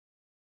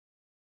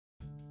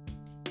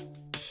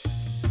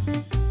Hey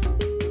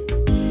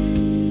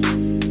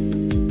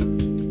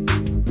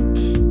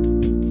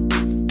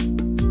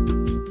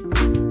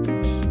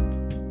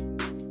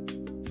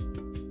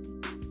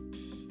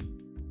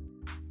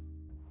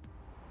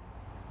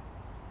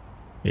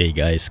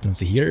guys,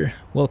 Clumsy here.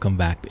 Welcome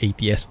back to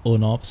ATS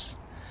OwnOps.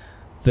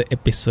 The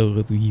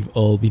episode we've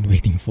all been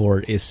waiting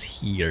for is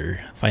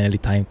here. Finally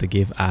time to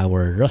give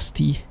our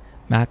rusty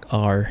Mack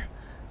R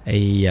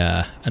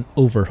an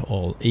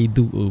overhaul, a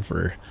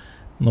do-over.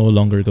 No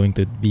longer going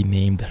to be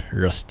named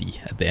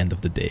Rusty at the end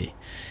of the day.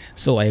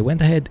 So I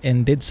went ahead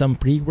and did some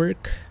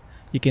pre-work.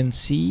 You can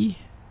see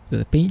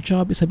the paint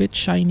job is a bit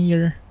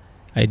shinier.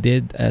 I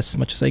did as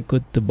much as I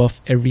could to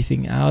buff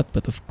everything out,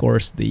 but of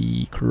course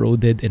the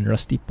corroded and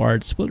rusty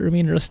parts will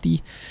remain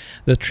rusty.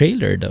 The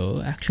trailer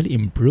though actually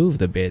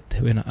improved a bit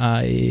when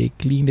I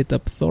cleaned it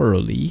up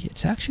thoroughly.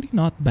 It's actually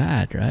not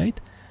bad, right?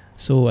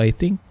 So I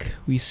think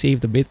we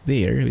saved a bit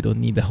there. We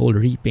don't need the whole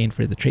repaint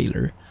for the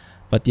trailer.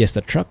 But yes,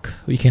 the truck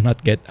we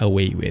cannot get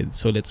away with.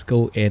 So let's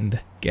go and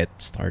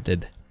get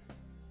started.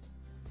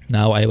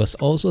 Now I was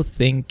also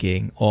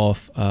thinking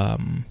of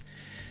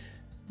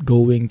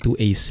going to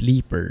a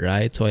sleeper,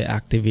 right? So I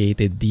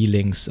activated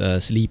D-Link's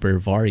sleeper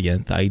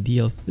variant. The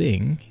ideal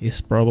thing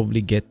is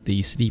probably get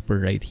the sleeper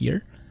right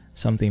here,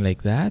 something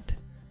like that,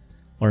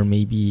 or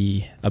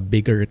maybe a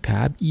bigger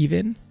cab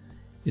even.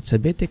 It's a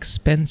bit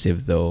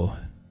expensive though,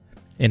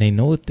 and I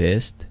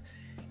noticed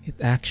it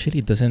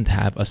actually doesn't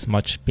have as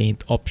much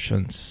paint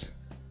options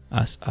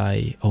as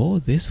oh,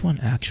 this one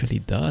actually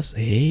does.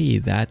 Hey,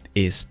 that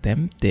is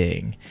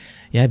tempting.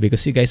 Yeah,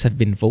 because you guys have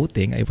been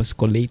voting. I was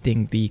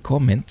collating the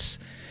comments,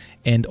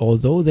 and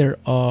although there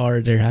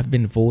have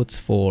been votes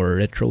for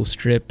retro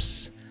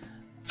strips,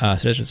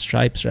 retro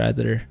stripes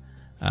rather,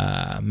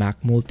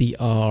 Mack Multi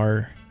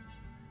R,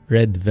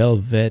 Red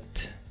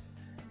Velvet,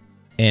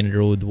 and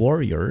Road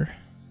Warrior,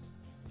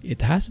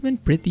 it has been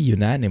pretty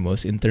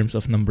unanimous in terms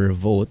of number of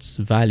votes.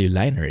 Value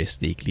Liner is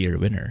the clear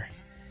winner.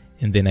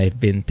 And then I've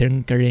been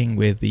tinkering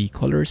with the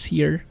colors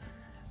here,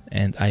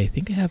 and I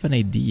think I have an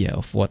idea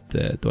of what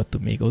to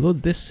make. Although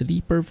this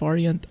sleeper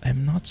variant,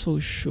 I'm not so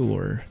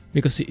sure,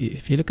 because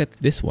if you look at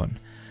this one,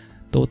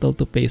 total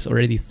to pay is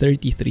already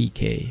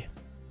 33k.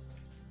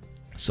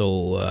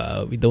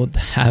 So we don't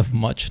have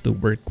much to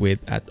work with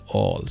at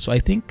all. So I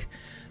think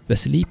the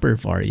sleeper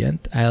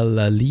variant I'll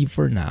leave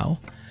for now.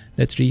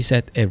 Let's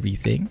reset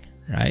everything,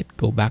 right?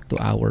 Go back to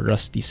our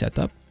rusty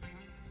setup.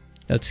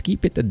 Let's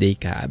keep it a day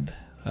cab.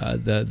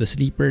 The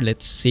sleeper,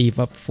 let's save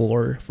up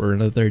for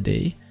another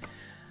day.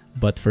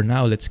 But for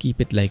now, let's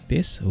keep it like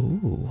this.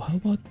 Oh, how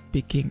about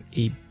picking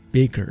a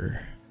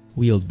bigger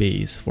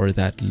wheelbase for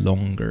that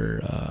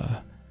longer?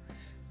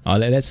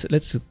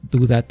 Let's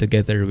do that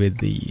together with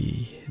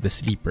the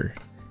sleeper,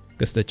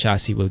 because the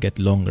chassis will get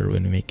longer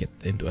when we make it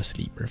into a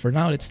sleeper. For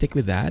now, let's stick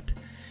with that.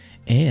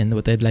 And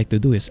what I'd like to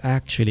do is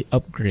actually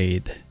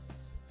upgrade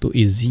to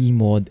a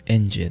Zeemod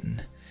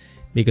engine,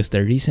 because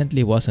there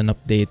recently was an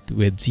update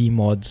with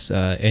Zeemod's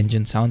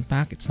engine sound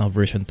pack. It's now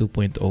version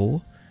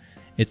 2.0.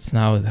 It's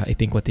now, I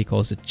think, what he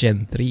calls it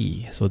Gen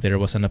 3. So there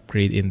was an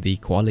upgrade in the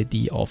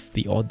quality of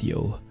the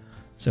audio.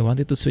 So I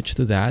wanted to switch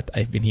to that.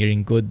 I've been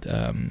hearing good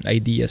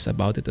ideas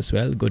about it as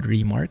well, good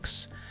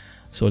remarks.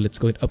 So let's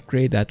go and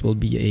upgrade. That will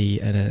be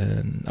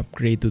an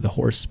upgrade to the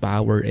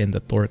horsepower and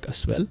the torque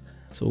as well.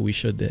 So we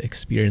should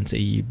experience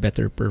a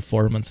better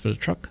performance for the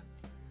truck.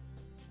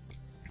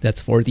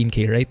 That's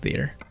 14k right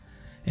there.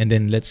 And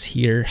then let's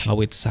hear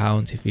how it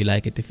sounds. If we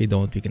like it, if we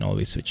don't, we can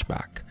always switch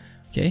back.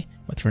 Okay,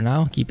 but for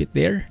now, keep it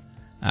there.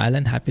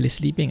 Alan happily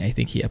sleeping. I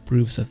think he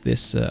approves of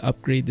this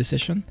upgrade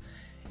decision.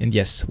 And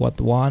yes,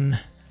 what won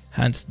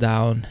hands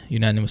down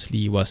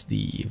unanimously was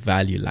the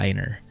value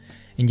liner.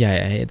 And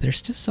yeah,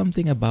 there's just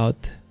something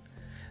about,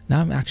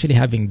 now I'm actually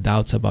having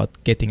doubts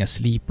about getting a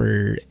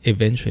sleeper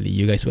eventually.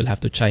 You guys will have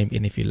to chime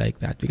in if you like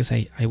that, because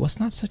I was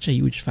not such a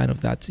huge fan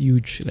of that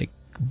huge like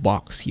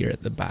box here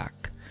at the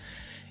back.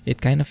 It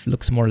kind of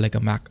looks more like a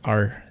Mack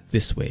R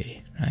this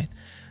way, right?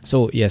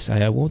 So yes,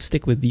 I won't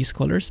stick with these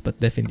colors, but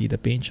definitely the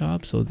paint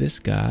job. So this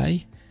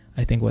guy,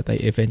 I think what I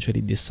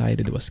eventually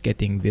decided was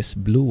getting this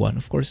blue one.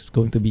 Of course, it's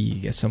going to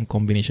be some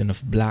combination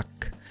of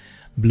black,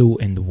 blue,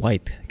 and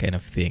white kind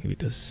of thing,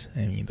 because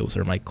I mean, those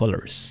are my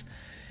colors.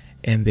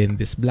 And then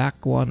this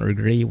black one or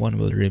gray one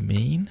will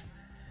remain.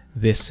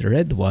 This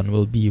red one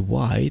will be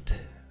white,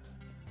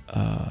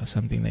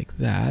 something like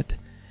that.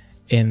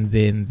 And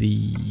then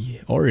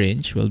the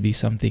orange will be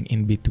something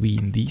in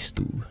between these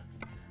two.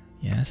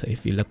 Yeah, so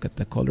if you look at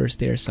the colors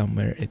there,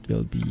 somewhere it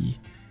will be,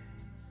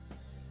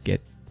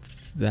 get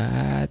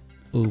that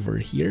over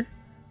here.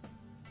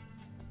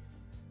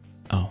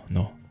 Oh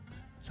no,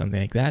 something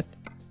like that.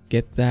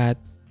 Get that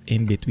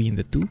in between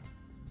the two.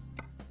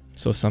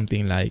 So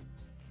something like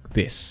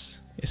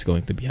this is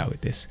going to be how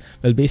it is.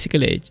 Well,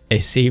 basically I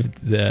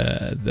saved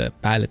the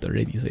palette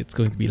already, so it's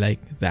going to be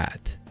like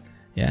that.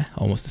 Yeah,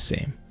 almost the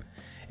same.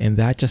 And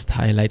that just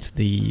highlights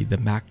the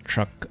Mack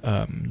truck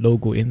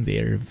logo in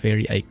there,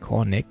 very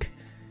iconic.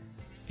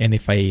 And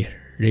if I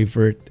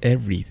revert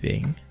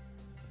everything,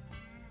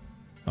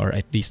 or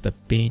at least the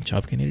paint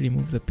job. Can you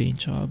remove the paint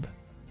job?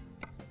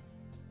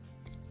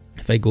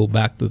 If I go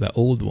back to the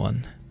old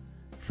one,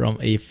 from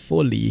a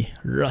fully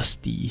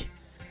rusty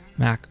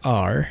Mack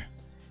R,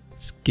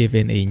 it's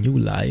given a new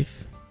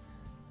life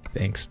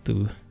thanks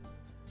to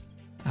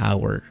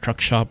our truck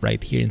shop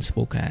right here in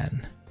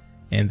Spokane,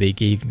 and they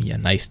gave me a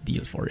nice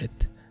deal for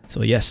it.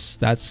 So yes,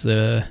 that's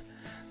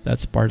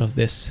part of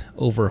this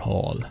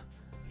overhaul.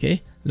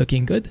 Okay,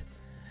 looking good.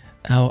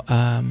 Now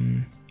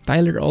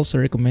Tyler also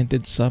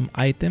recommended some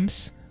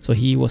items. So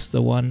he was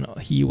one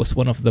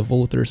of the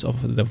voters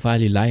of the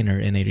value liner,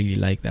 and I really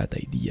like that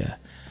idea.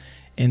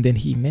 And then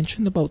he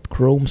mentioned about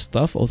chrome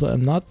stuff, although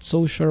I'm not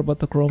so sure about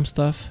the chrome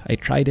stuff. I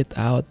tried it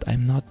out.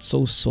 I'm not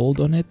so sold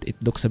on it. It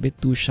looks a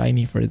bit too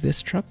shiny for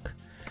this truck.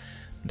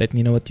 Let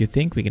me know what you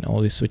think. We can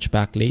always switch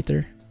back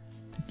later.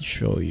 Let me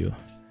show you.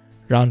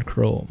 Round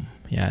chrome.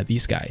 Yeah,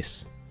 these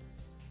guys.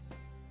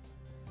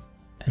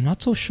 I'm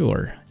not so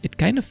sure. It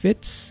kind of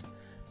fits,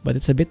 but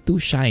it's a bit too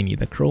shiny.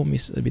 The chrome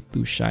is a bit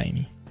too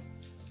shiny.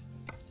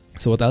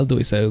 So what I'll do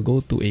is I'll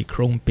go to a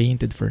chrome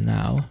painted for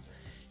now.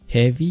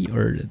 Heavy,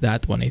 or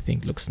that one I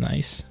think looks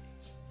nice.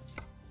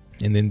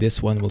 And then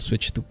this one will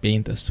switch to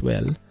paint as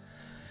well.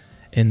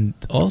 And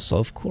also,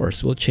 of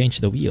course, we'll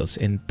change the wheels.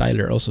 And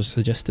Tyler also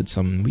suggested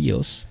some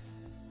wheels.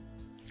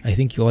 I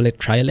think you call it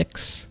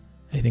Trilex.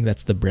 I think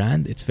that's the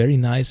brand. It's very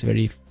nice,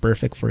 very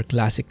perfect for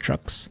classic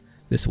trucks.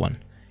 This one.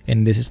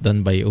 And this is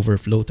done by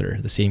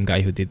Overfloater, the same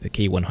guy who did the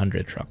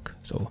K100 truck.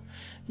 So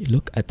you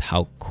look at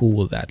how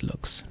cool that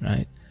looks,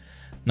 right?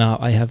 Now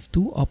I have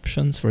two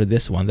options for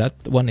this one.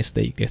 That one is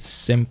the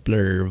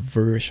simpler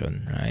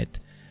version, right?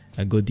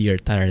 A Goodyear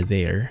tire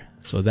there.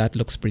 So that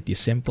looks pretty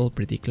simple,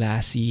 pretty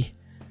classy,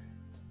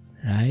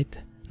 right?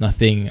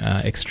 Nothing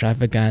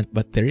extravagant,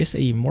 but there is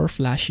a more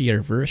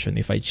flashier version.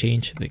 If I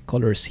change the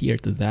colors here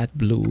to that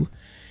blue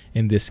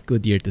and this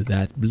Goodyear to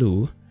that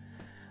blue,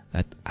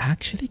 that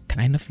actually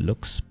kind of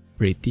looks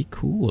pretty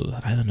cool.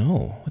 I don't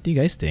know. What do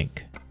you guys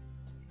think?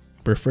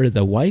 Prefer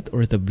the white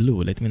or the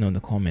blue? Let me know in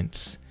the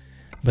comments.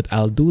 But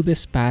I'll do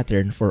this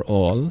pattern for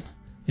all,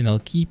 and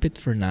I'll keep it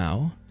for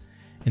now,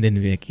 and then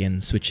we can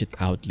switch it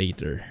out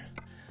later.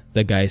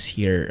 The guys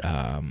here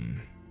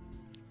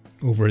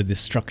over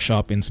this truck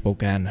shop in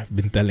Spokane have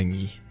been telling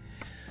me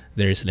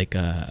there's like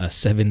a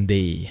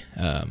 7-day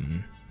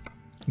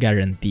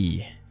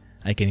guarantee.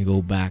 I can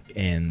go back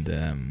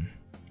and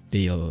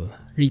they'll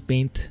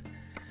repaint.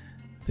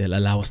 They'll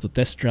allow us to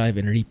test drive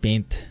and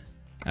repaint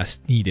as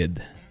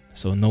needed.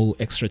 So no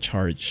extra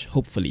charge,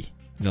 hopefully.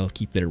 They'll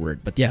keep their word.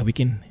 But yeah, we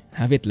can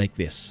have it like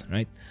this,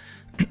 right?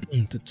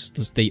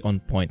 to stay on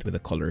point with the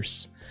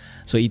colors.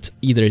 So it's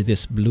either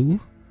this blue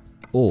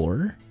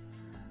or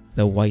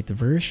the white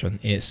version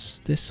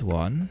is this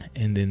one,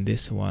 and then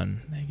this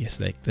one, I guess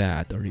like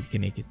that, or you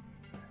can make it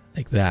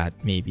like that,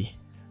 maybe.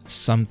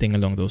 Something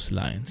along those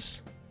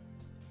lines.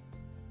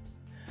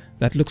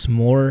 That looks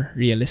more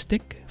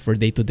realistic for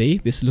day-to-day.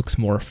 This looks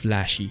more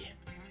flashy,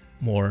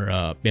 more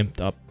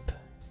pimped up.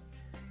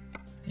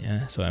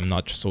 Yeah, so I'm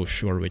not so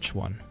sure which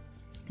one.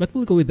 But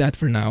we'll go with that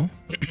for now.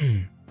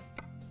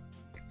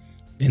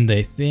 And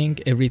I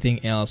think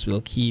everything else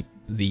will keep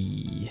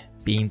the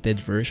painted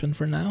version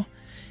for now.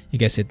 You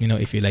guys let me know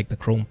if you like the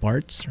chrome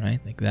parts, right?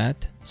 Like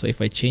that. So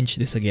if I change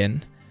this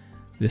again,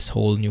 this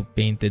whole new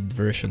painted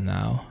version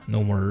now,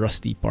 no more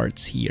rusty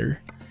parts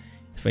here.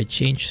 If I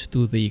change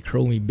to the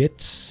chromey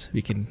bits,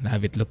 we can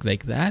have it look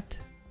like that.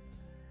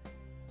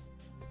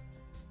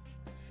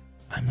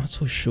 I'm not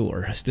so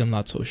sure. Still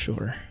not so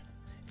sure.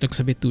 Looks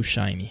a bit too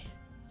shiny.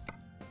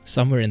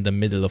 Somewhere in the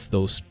middle of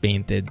those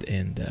painted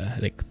and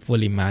like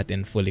fully matte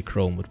and fully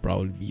chrome would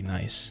probably be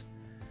nice.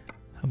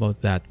 How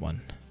about that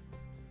one?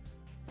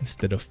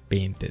 Instead of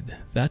painted.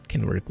 That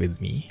can work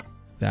with me.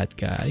 That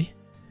guy.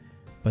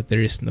 But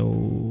there is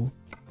no...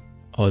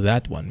 Oh,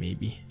 that one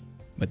maybe.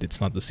 But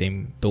it's not the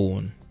same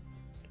tone.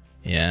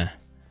 Yeah.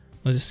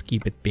 I'll just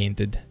keep it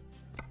painted.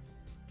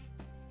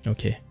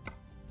 Okay.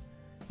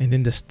 And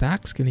then the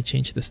stacks. Can we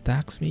change the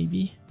stacks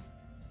maybe?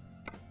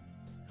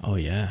 Oh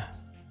yeah,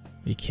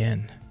 we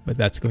can, but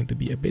that's going to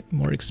be a bit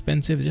more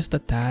expensive, just a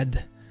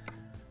tad.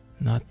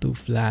 Not too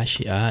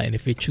flashy. And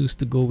if we choose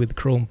to go with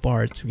chrome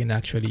parts, we can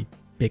actually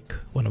pick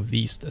one of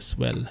these as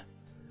well.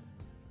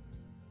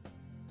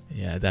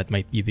 Yeah, that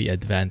might be the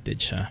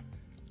advantage, huh?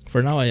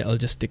 For now, I'll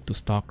just stick to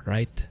stock,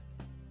 right?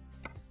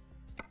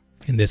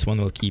 And this one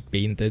will keep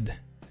painted.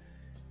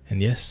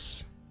 And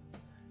yes,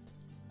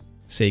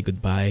 say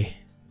goodbye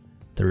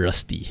to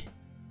rusty.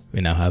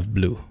 We now have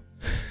blue.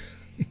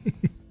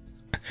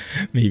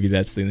 Maybe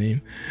that's the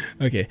name.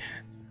 Okay.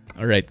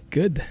 Alright,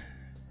 good.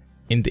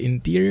 In the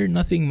interior,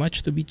 nothing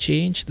much to be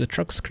changed. The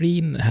truck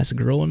screen has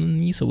grown on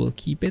me, so we'll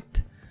keep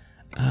it.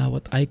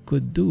 What I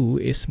could do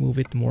is move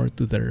it more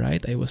to the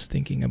right. I was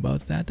thinking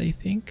about that, I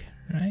think.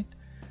 Right?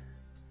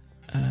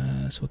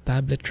 So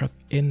tablet truck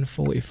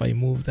info, if I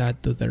move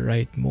that to the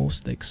right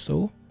most, like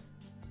so.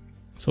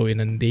 So in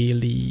a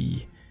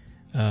daily...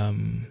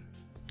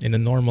 in a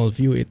normal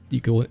view,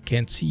 you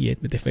can't see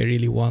it, but if I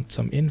really want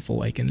some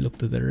info, I can look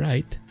to the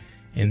right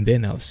and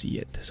then I'll see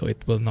it, so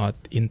it will not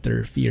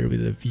interfere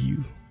with the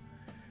view.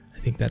 I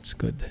think that's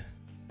good.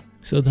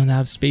 Still don't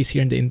have space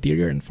here in the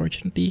interior,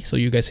 unfortunately, so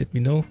you guys let me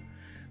know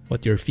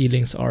what your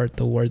feelings are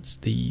towards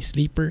the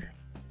sleeper.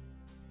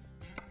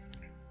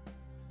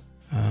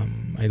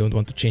 I don't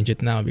want to change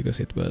it now because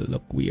it will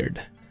look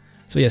weird.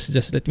 So yes,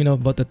 just let me know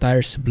about the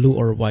tires, blue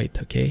or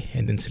white, okay?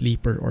 And then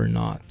sleeper or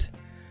not.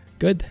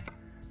 Good.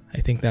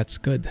 I think that's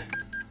good.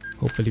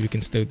 Hopefully we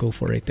can still go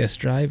for a test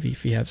drive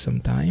if we have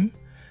some time.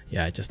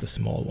 Yeah, just a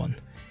small one.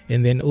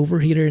 And then over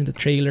here in the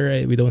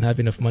trailer, we don't have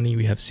enough money.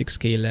 We have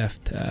 6K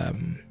left.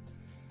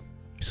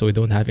 So we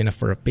don't have enough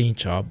for a paint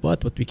job.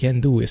 But what we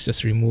can do is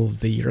just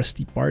remove the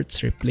rusty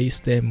parts, replace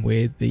them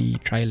with the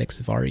Trilex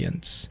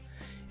variants.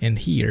 And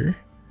here,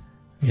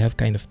 we have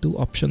kind of two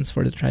options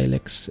for the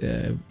Trilex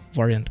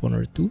variant 1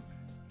 or 2.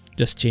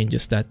 Just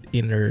changes that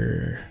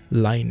inner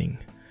lining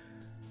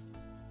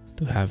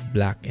to have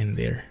black in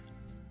there.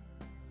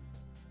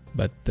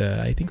 But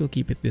I think we'll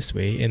keep it this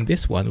way. And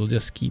this one, we'll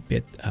just keep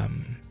it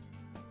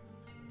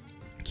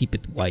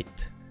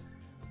white.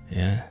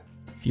 Yeah,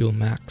 fuel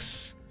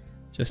max.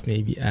 Just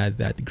maybe add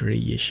that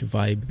grayish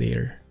vibe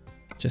there,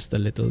 just a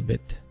little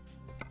bit,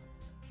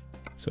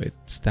 so it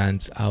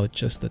stands out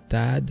just a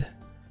tad.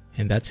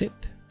 And that's it.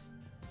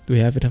 Do we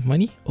have enough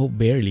money? Oh,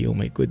 barely. Oh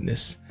my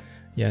goodness.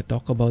 Yeah,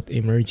 talk about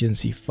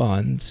emergency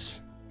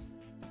funds.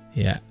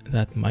 Yeah,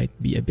 that might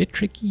be a bit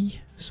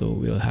tricky, so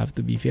we'll have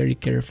to be very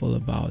careful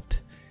about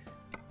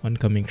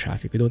oncoming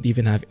traffic. We don't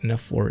even have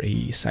enough for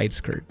a side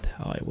skirt.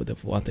 Oh, I would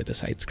have wanted a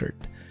side skirt.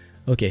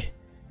 Okay,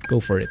 go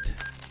for it.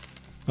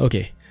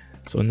 Okay,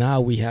 so now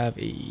we have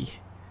a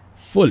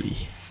fully,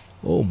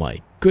 oh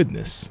my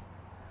goodness.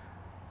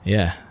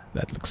 Yeah,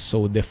 that looks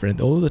so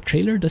different. Although the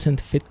trailer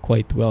doesn't fit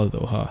quite well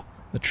though, huh?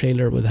 The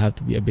trailer would have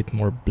to be a bit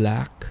more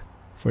black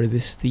for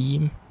this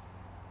theme.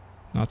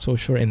 Not so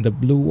sure. And the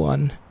blue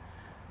one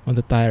on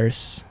the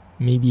tires,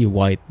 maybe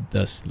white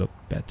does look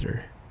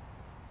better.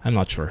 I'm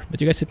not sure, but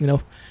you guys let me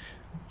know.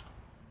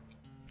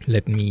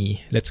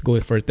 Let's go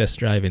for a test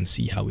drive and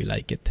see how we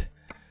like it.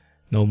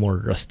 No more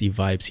rusty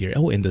vibes here.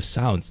 Oh, and the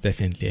sounds,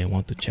 definitely. I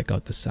want to check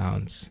out the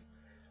sounds.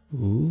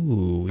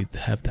 Ooh, we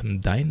have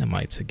them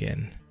dynamites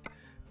again.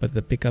 But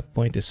the pickup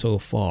point is so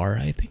far.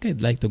 I think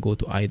I'd like to go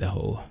to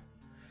Idaho.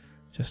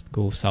 Just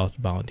go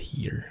southbound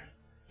here.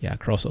 Yeah,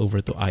 cross over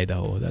to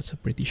Idaho. That's a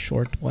pretty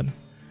short one.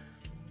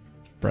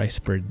 Price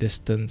per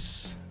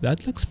distance.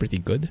 That looks pretty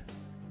good.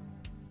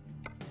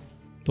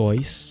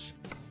 Toys.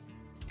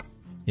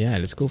 Yeah,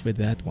 let's go for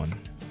that one.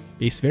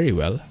 Pays very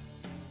well.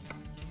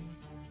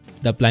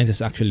 The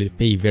appliances actually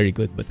pay very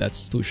good, but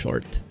that's too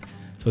short.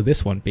 So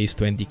this one pays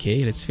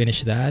 20K. Let's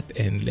finish that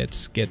and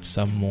let's get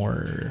some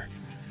more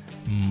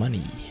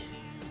money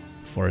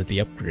for the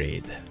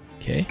upgrade.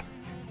 Okay.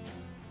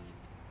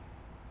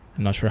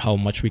 I'm not sure how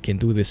much we can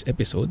do this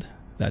episode.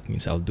 That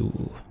means I'll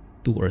do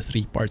 2 or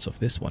 3 parts of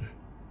this one.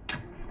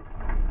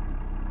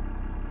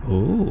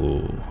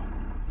 Oh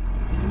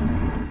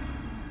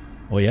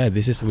yeah,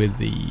 this is with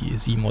the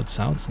Zeemod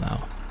sounds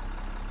now.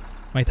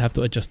 Might have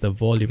to adjust the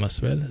volume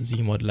as well.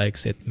 Zeemod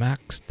likes it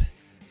maxed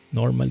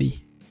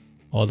normally.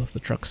 All of the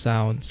truck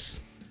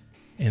sounds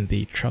and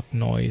the truck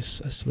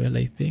noise as well,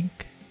 I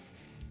think.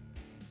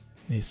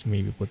 Let's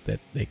maybe put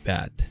that like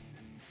that,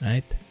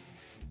 right?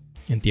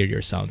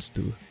 Interior sounds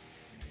too.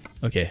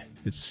 Okay,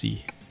 let's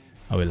see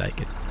how we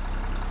like it.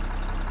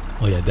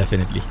 Oh yeah,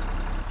 definitely.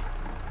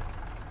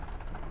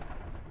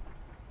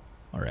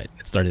 Alright,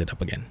 let's start it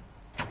up again.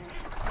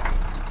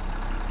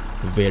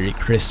 Very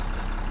crisp.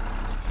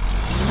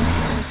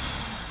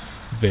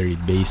 Very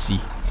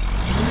bassy.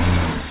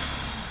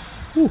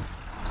 Woo.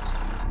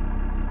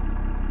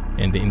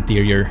 And the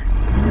interior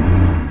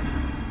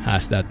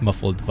has that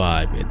muffled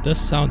vibe. It does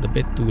sound a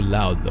bit too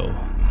loud though.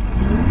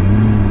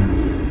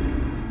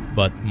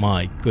 But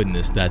my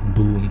goodness, that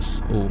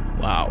booms. Oh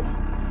wow.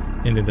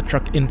 And then the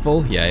truck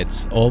info, yeah,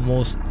 it's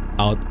almost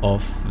out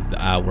of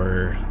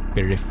our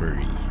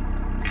periphery.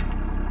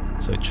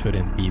 So it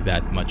shouldn't be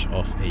that much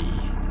of a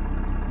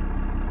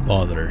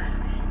bother.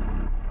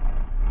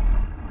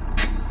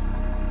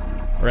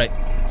 Alright,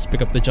 let's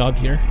pick up the job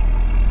here.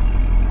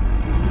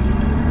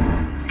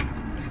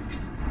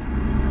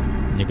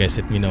 You guys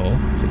let me know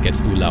if it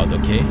gets too loud,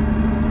 okay?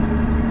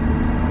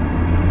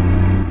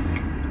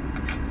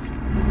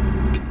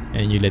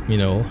 And you let me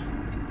know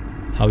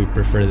how you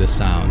prefer the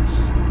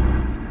sounds.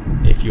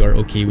 If you are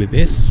okay with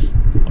this,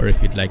 or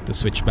if you'd like to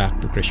switch back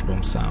to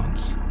Krishbom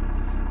sounds.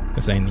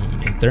 Because I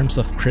mean, in terms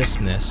of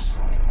crispness,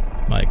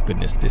 my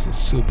goodness, this is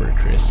super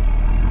crisp.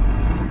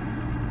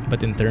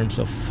 But in terms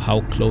of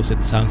how close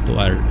it sounds to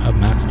our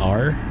Mack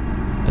R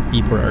that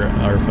people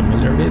are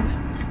familiar with,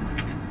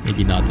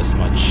 maybe not as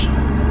much.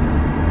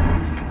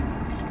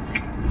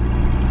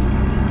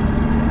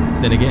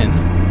 Then again,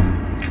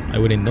 I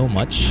wouldn't know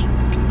much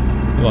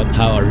about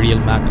how a real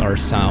Mack R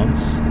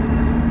sounds.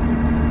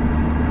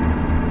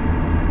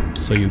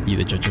 So you be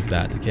the judge of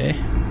that, okay?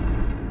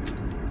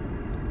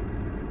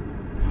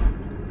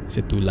 Is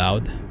it too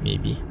loud?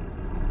 Maybe.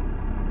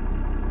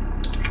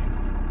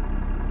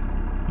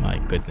 My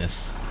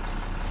goodness.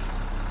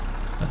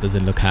 That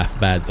doesn't look half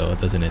bad though,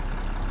 doesn't it?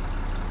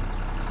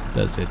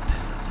 Does it?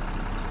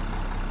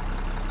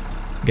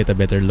 Get a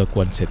better look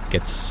once it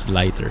gets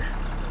lighter.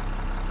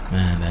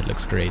 Man, that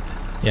looks great.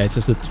 Yeah, it's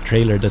just that the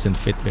trailer doesn't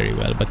fit very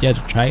well. But yeah,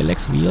 the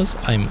Trilex wheels,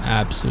 I'm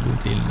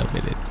absolutely in love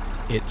with it.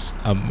 It's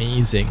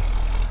amazing.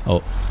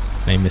 Oh,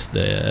 I missed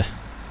the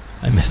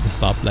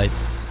stoplight.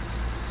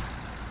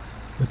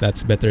 But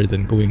that's better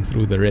than going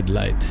through the red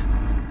light.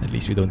 At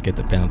least we don't get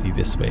the penalty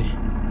this way.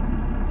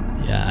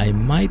 Yeah, I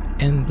might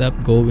end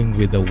up going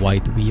with the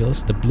white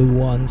wheels. The blue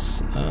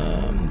ones,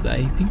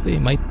 I think they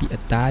might be a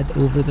tad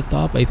over the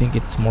top. I think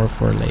it's more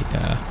for like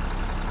a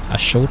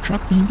show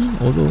truck maybe.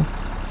 Although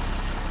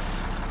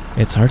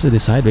it's hard to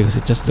decide because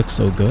it just looks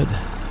so good.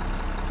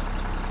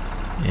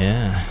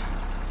 Yeah,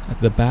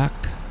 at the back,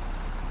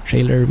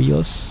 trailer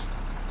wheels,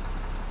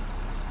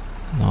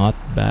 not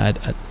bad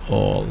at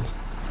all.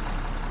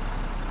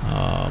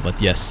 But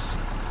yes,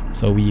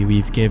 so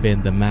we've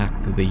given the Mack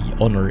the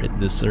honor it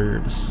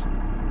deserves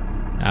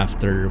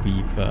after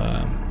we've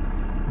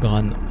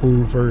gone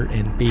over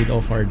and paid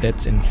off our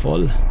debts in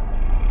full.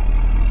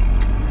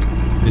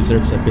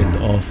 Deserves a bit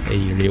of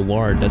a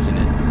reward, doesn't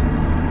it?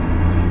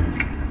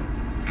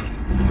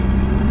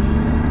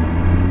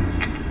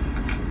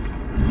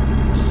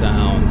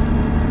 Sound.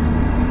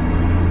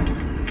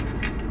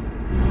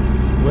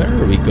 Where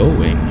are we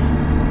going?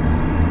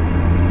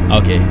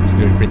 Okay, it's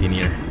pretty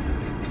near.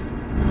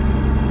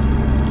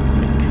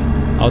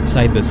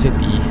 Outside the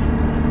city,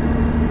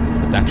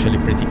 but actually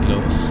pretty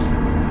close.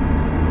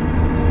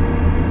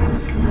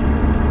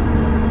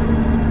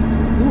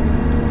 Ooh.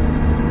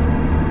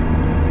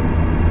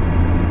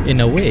 In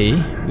a way,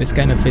 this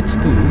kind of fits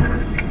too,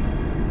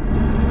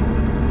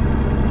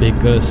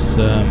 because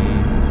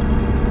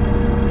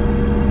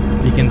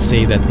we can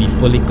say that we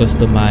fully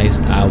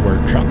customized our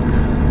truck.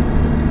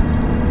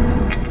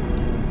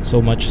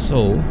 So much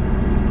so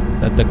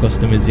that the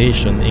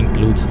customization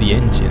includes the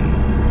engine.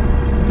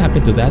 What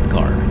happened to that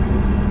car?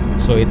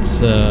 So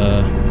it's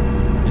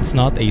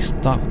not a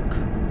stock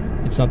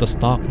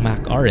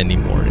Mack R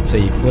anymore. It's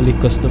a fully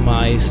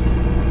customized,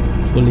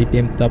 fully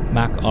pimped up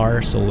Mack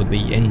R, so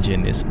the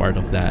engine is part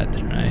of that,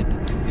 right?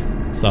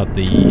 It's not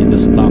the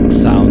stock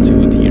sounds you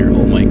would hear.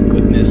 Oh my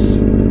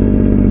goodness.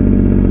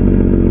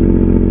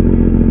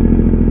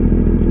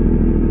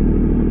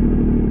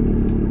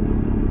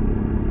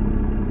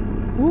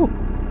 Woo.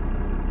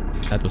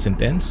 That was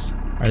intense.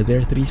 Are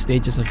there 3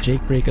 stages of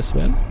Jake brake as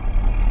well?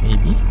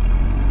 Maybe.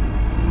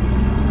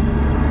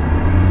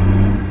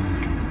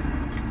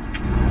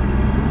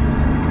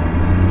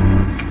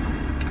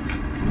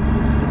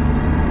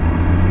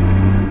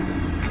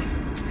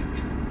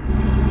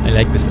 I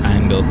like this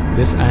angle.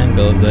 This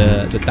angle,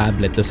 the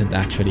tablet doesn't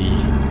actually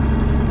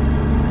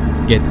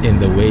get in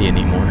the way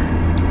anymore.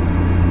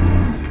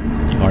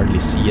 You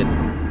hardly see it.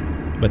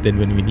 But then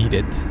when we need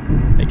it,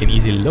 I can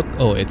easily look.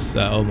 Oh, it's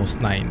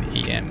almost 9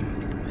 AM.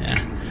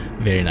 Yeah,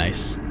 very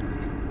nice.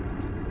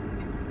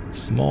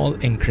 Small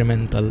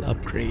incremental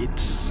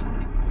upgrades.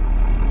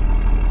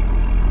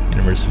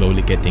 And we're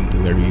slowly getting to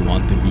where we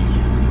want to be.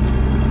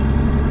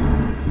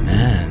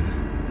 Man,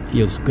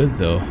 feels good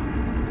though.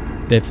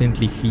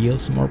 Definitely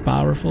feels more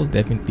powerful,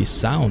 definitely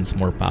sounds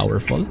more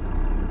powerful.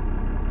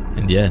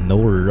 And yeah, no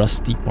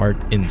rusty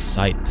part in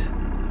sight.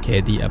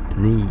 Keddy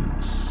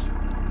approves.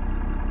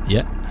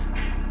 Yeah,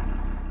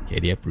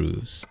 Keddy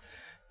approves.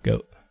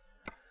 Go.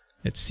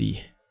 Let's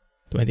see.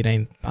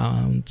 29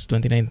 pounds,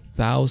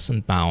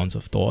 29,000 pounds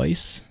of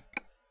toys.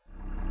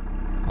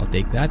 I'll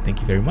take that,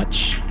 thank you very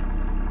much.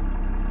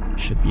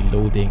 Should be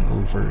loading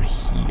over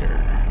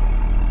here.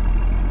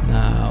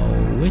 Now,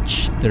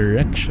 which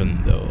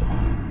direction though?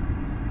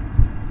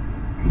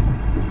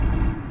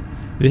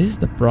 This is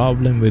the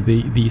problem with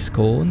these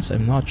cones.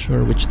 I'm not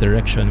sure which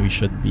direction we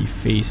should be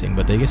facing,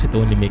 but I guess it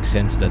only makes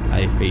sense that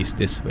I face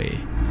this way.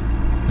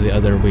 The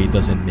other way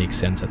doesn't make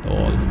sense at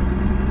all.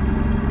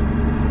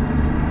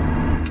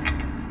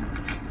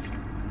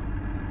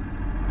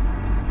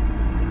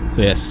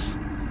 So yes,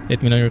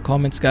 let me know in your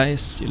comments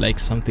guys. You like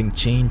something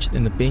changed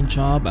in the paint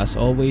job? As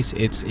always,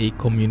 it's a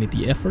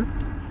community effort,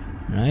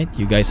 right?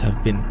 You guys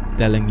have been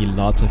telling me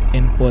lots of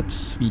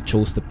inputs. We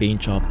chose the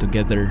paint job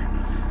together.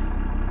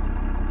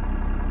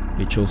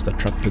 We chose the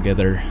truck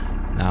together.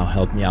 Now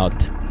help me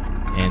out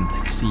and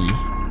see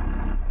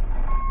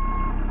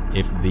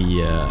if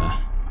the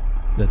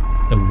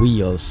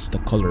wheels, the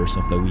colors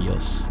of the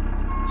wheels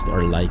is to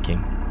our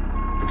liking.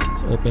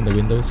 Let's open the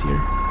windows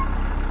here.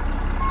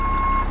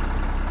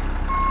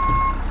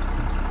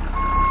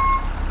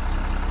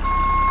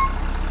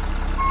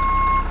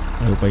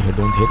 I hope I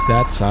don't hit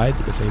that side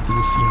because I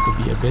do seem to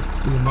be a bit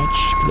too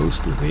much close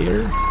to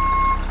there.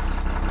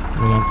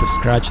 We want to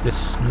scratch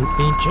this new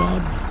paint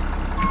job.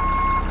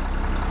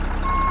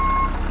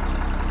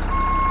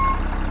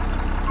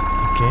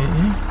 Okay.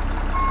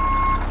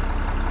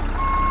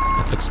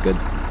 That looks good.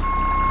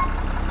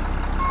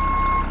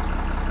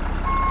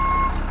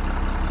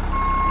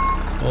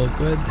 All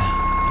good.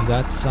 On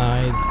that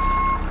side.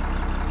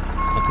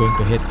 Not going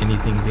to hit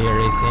anything there,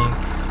 I think.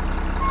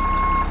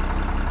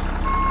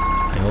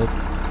 I hope.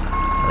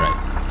 Alright.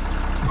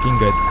 looking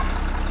good.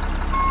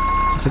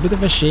 It's a bit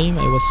of a shame.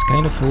 I was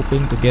kind of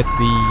hoping to get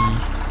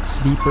the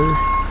sleeper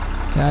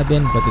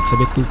cabin, but it's a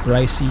bit too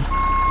pricey.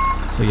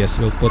 So yes,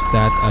 we'll put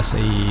that as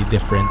a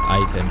different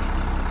item.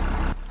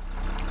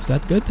 Is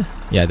that good?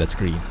 Yeah, that's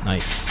green.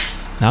 Nice.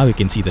 Now we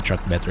can see the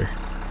truck better.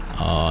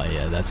 Oh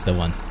yeah, that's the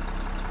one.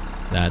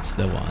 That's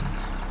the one.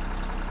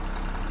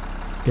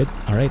 Good.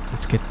 Alright,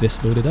 let's get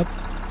this loaded up.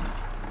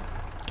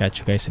 Catch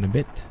you guys in a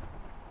bit.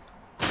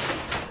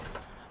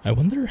 I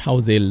wonder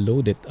how they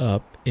load it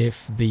up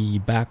if the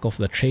back of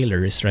the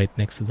trailer is right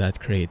next to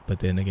that crate. But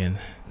then again,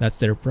 that's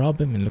their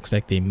problem. It looks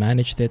like they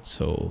managed it,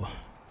 so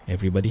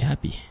everybody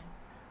happy.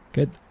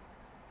 Good.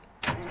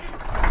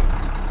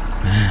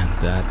 Man,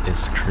 that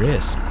is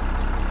crisp.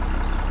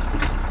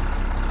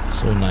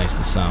 So nice,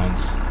 the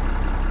sounds.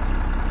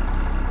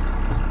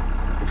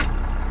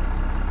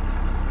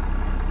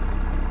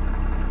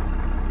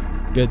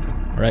 Good.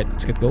 Alright,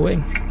 let's get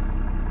going.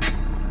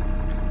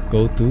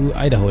 Go to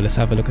Idaho. Let's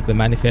have a look at the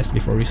manifest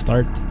before we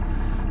start.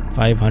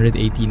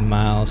 518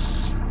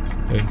 miles.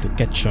 Going to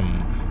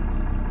Ketchum.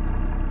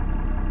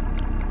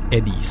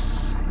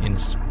 Eddies in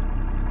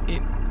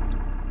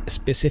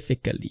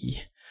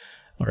specifically.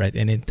 Alright,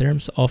 and in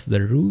terms of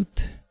the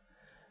route,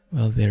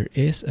 well, there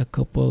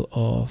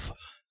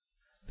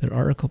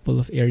are a couple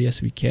of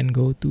areas we can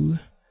go to.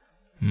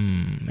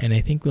 And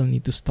I think we'll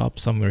need to stop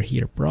somewhere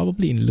here,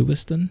 probably in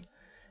Lewiston.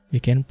 We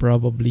can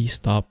probably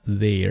stop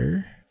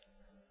there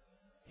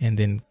and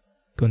then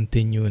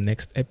continue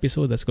next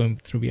episode. That's going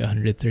to be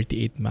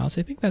 138 miles.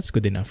 I think that's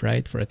good enough,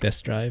 right, for a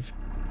test drive?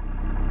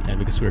 Yeah,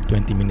 because we're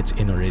 20 minutes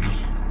in already.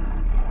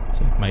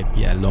 So it might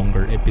be a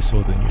longer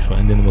episode than usual.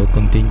 And then we'll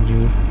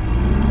continue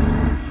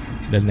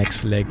the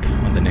next leg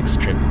on the next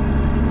trip.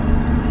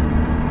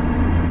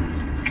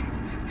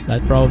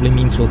 That probably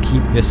means we'll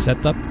keep this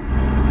setup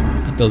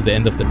until the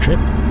end of the trip.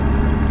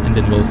 And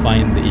then we'll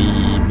find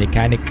a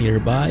mechanic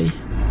nearby.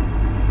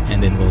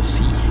 And then we'll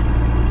see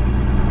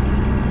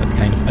what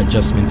kind of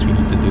adjustments we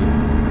need to do.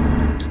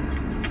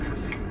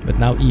 But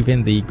now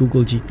even the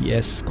Google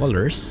GPS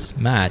colors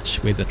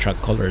match with the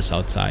truck colors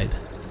outside.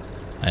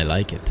 I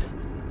like it.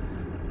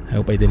 I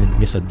hope I didn't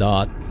miss a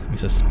dot,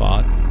 miss a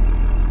spot.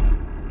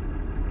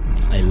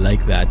 I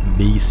like that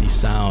bassy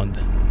sound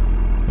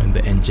when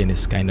the engine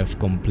is kind of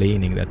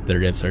complaining that the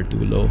revs are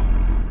too low.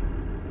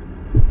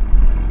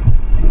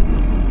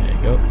 There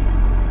you go.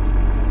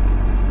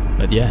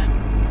 But yeah,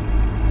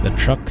 the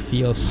truck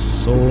feels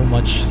so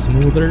much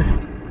smoother.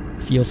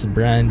 Feels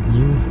brand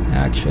new,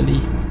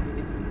 actually.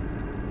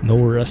 No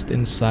rust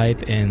in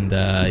sight, and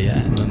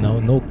yeah,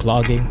 no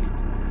clogging.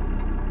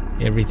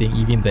 Everything,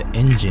 even the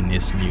engine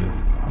is new.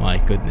 My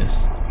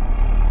goodness,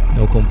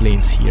 no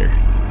complaints here.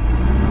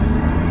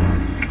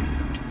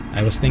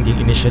 I was thinking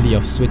initially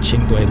of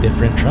switching to a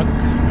different truck,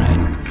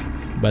 right?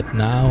 But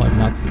now I'm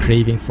not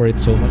craving for it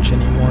so much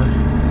anymore.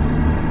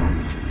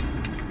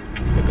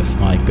 Because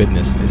my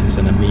goodness, this is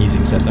an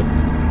amazing setup.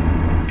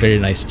 Very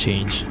nice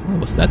change. Oh,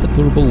 was that a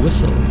turbo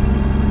whistle?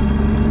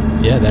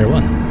 Yeah, that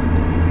one.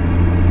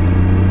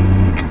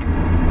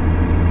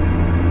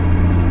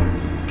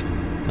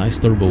 Nice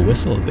turbo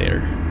whistle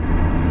there.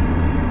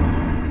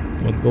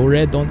 Don't go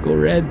red, don't go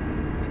red.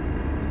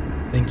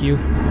 Thank you.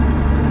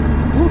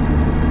 Woo.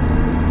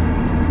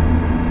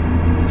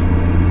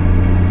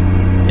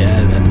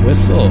 Yeah, that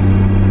whistle.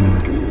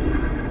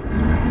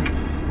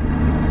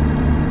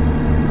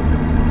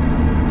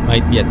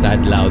 Might be a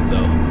tad loud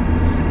though.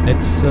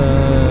 Let's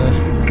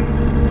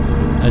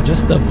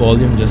adjust the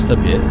volume just a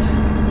bit.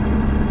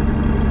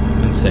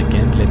 1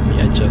 second, let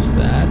me adjust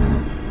that.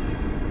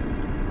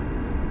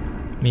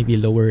 Maybe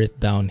lower it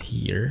down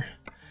here.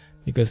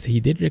 Because he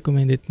did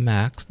recommend it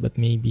maxed, but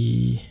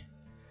maybe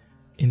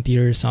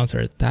interior sounds are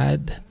a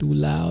tad too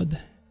loud.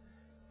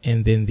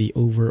 And then the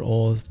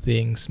overall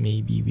things,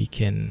 maybe we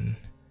can...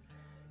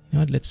 You know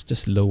what, let's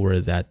just lower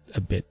that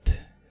a bit.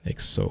 Like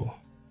so.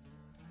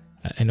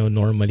 I know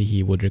normally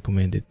he would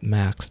recommend it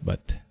maxed,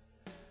 but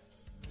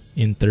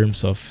in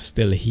terms of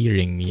still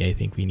hearing me, I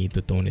think we need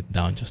to tone it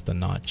down just a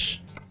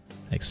notch.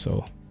 Like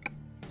so.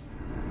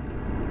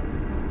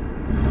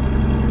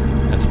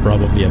 That's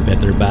probably a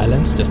better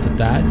balance, just a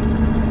tad.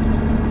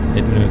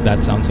 Let me know if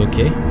that sounds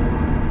okay.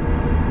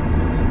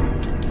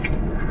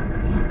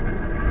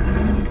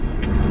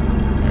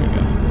 There we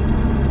go.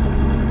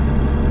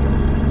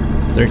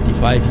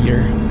 35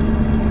 here.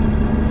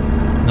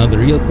 Now the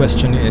real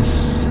question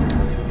is,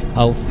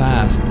 how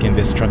fast can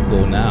this truck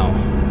go now?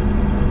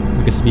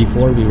 Because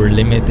before we were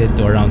limited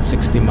to around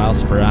 60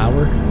 miles per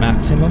hour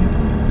maximum.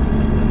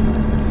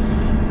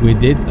 We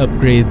did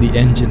upgrade the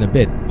engine a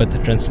bit, but the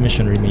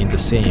transmission remained the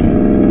same.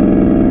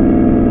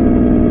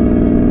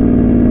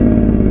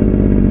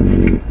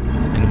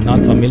 And I'm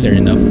not familiar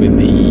enough with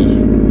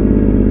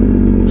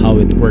how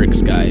it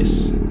works,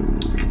 guys.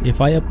 If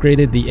I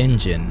upgraded the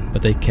engine,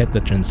 but I kept the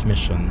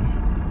transmission,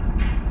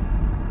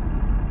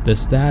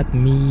 does that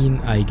mean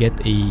I get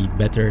a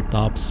better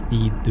top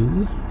speed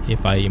too?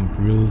 If I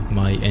improved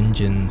my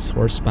engine's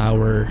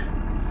horsepower?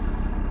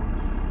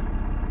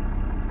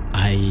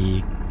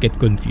 I get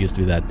confused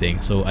with that thing,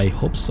 so I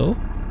hope so.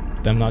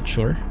 But I'm not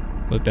sure.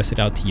 We'll test it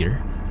out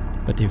here.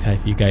 But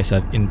if you guys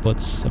have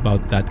inputs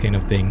about that kind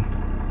of thing,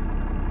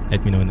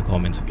 let me know in the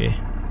comments, okay?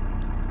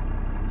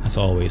 As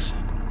always,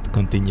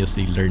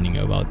 continuously learning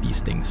about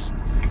these things.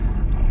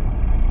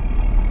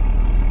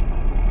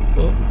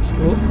 Oh, let's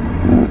go.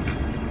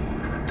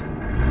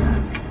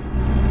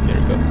 There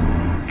we go.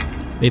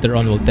 Later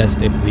on, we'll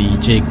test if the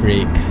Jake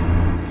brake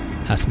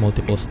has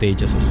multiple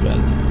stages as well.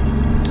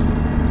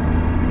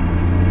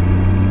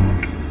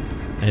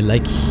 I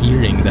like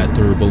hearing that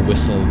turbo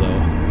whistle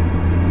though.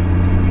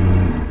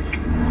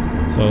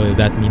 So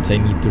that means I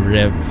need to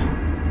rev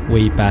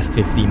way past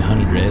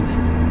 1500,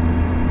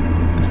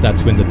 because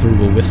that's when the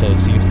turbo whistle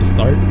seems to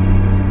start.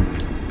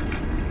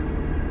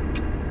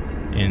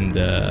 And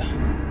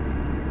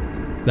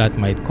that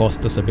might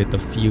cost us a bit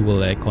of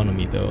fuel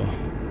economy though.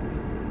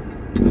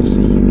 We'll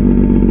see.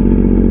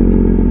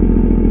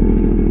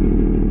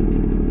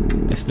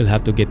 I still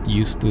have to get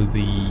used to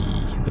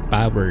the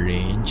power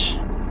range,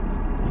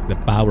 the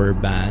power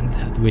band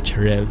at which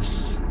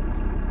revs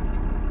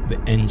the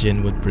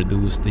engine would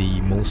produce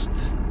the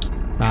most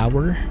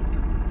power.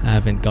 I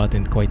haven't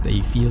gotten quite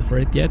a feel for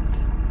it yet.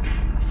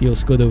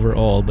 Feels good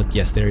overall, but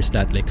yes, there's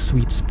that like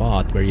sweet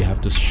spot where you have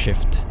to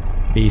shift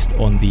based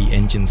on the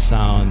engine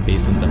sound,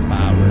 based on the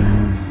power.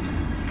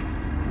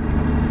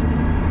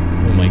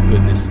 Oh my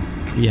goodness,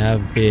 we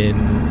have been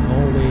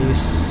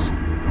always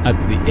at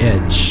the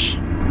edge.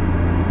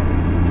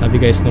 Have you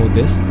guys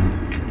noticed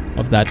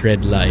of that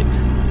red light?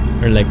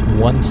 We're like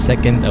 1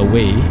 second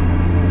away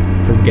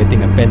from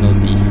getting a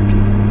penalty.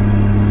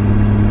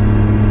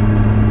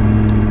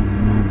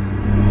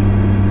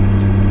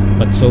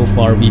 But so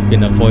far we've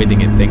been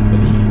avoiding it,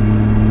 thankfully.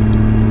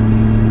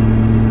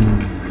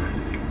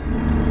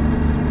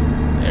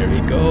 There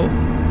we go.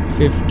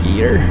 5th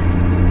gear.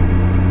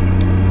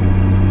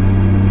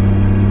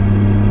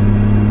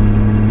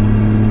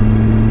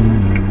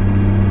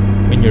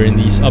 When you're in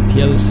these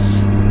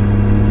uphills,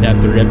 you have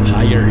to rev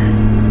higher.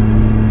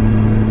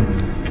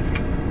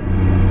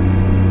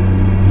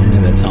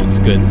 And that sounds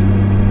good.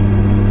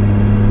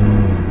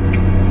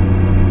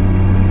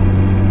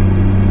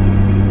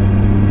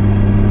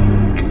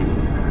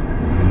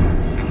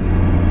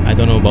 I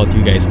don't know about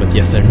you guys, but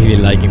yes, I'm really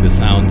liking the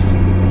sounds.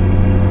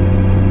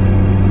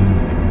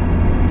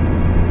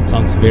 It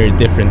sounds very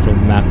different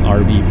from Mack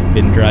R we've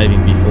been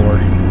driving before.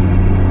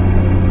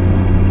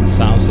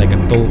 Sounds like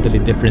a totally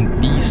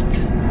different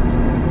beast.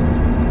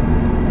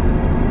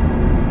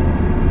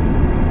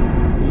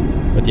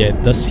 But yeah,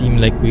 it does seem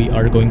like we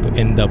are going to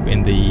end up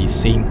in the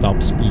same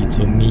top speed,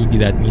 so maybe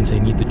that means I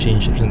need to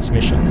change the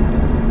transmission,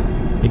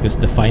 because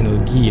the final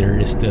gear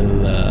is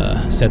still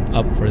set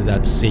up for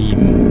that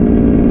same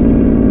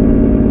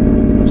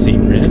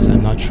revs.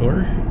 I'm not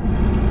sure.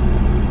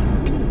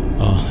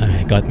 Oh,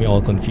 it got me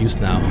all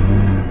confused now.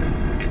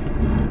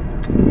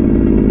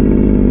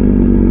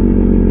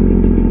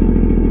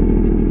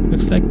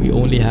 Looks like we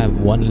only have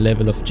one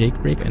level of Jake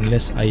brake,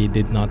 unless I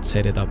did not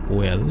set it up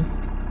well.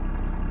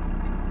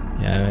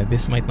 Yeah,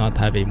 this might not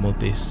have a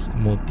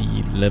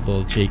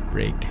multi-level Jake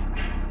brake.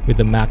 With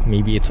the Mack,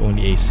 maybe it's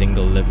only a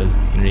single level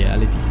in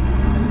reality.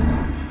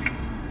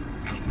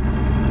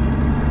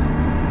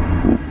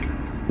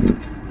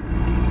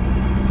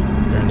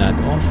 Turn that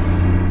off.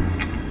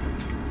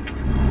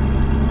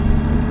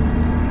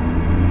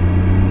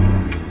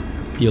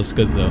 Feels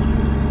good though.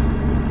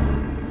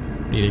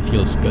 Really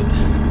feels good.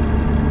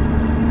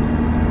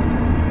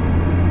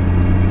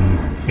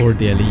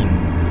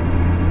 Ordealine.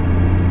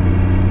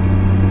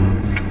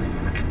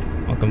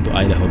 Welcome to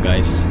Idaho,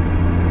 guys.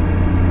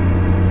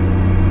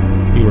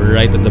 We were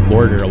right at the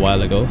border a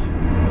while ago,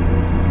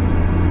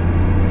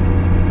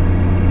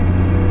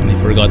 and I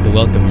forgot to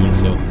welcome you,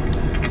 so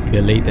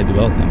belated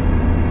welcome.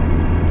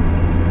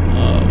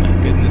 Oh my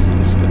goodness,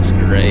 this looks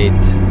great.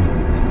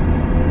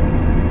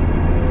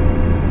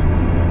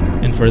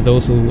 And for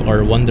those who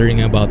are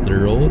wondering about the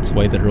roads,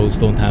 why the roads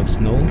don't have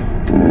snow,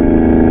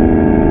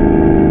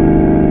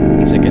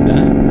 one second,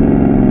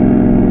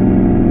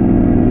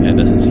 yeah, it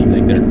doesn't seem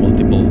like there are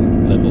multiple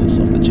levels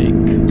of the Jake.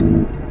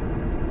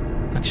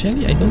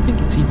 Actually, I don't think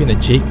it's even a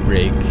Jake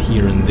brake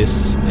here on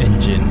this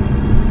engine.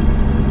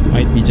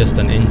 Might be just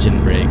an engine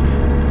brake.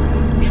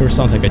 Sure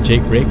sounds like a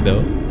Jake brake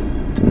though.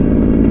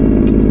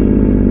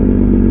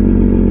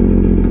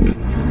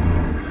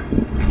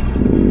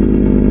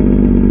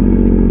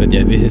 But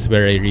yeah, this is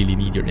where I really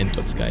need your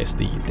inputs, guys.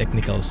 The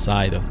technical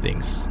side of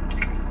things.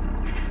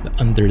 The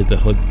under the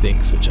hood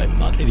things, which I'm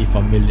not really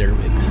familiar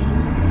with.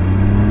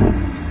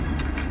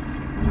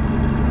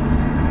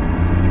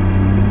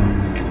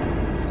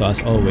 So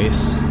as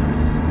always,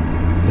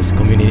 this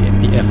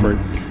community effort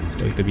is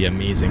going to be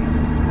amazing.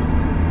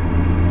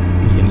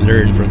 We can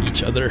learn from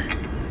each other,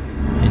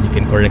 and you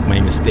can correct my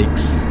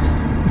mistakes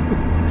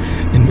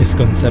and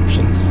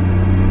misconceptions.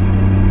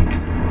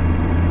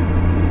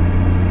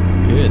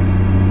 Good.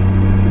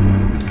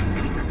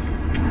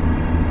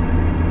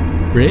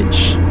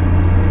 Bridge.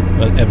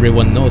 Well,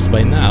 everyone knows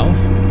by now,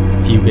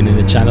 if you've been in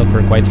the channel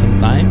for quite some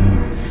time,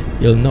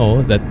 you'll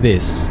know that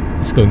this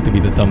is going to be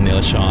the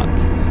thumbnail shot.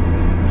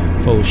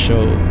 Faux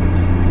show.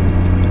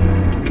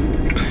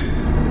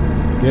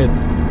 good.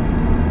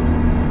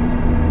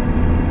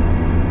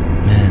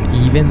 Man,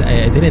 even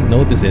I didn't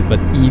notice it, but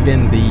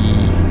even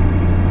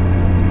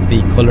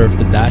the color of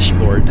the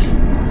dashboard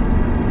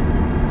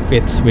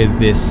fits with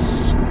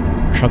this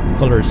truck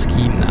color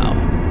scheme now.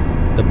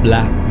 The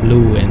black,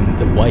 blue, and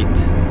the white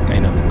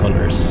kind of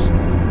colors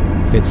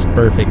fits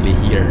perfectly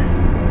here.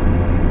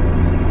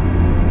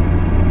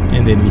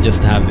 And then we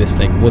just have this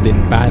like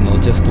wooden panel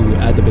just to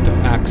add a bit of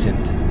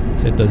accent,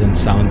 so it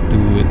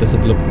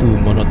doesn't look too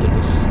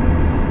monotonous.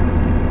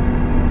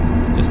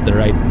 Just the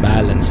right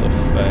balance of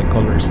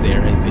colors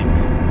there, I think.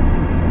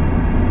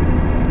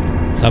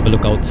 Let's have a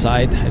look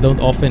outside. I don't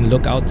often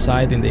look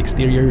outside in the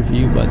exterior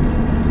view, but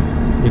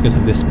because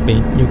of this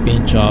new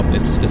paint job,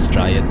 let's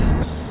try it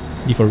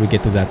before we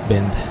get to that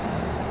bend.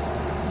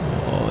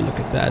 Oh, look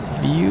at that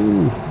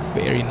view.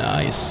 Very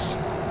nice.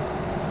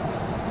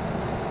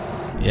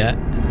 Yeah,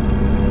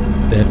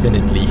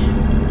 definitely.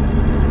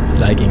 It's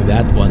liking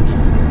that one.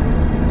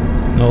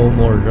 No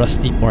more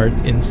rusty part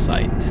in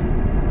sight.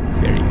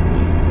 Very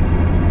cool.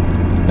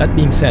 That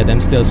being said,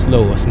 I'm still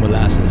slow as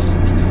molasses.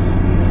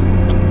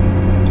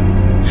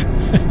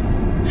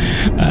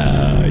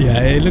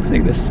 Yeah, it looks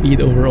like the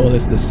speed overall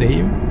is the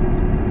same.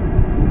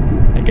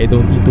 Like I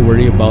don't need to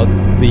worry about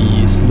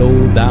the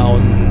slow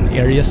down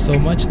areas so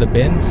much, the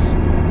bends.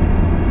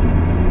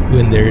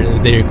 When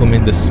they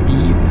recommend the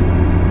speed,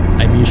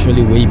 I'm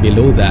usually way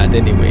below that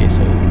anyway,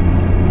 so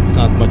it's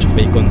not much of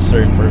a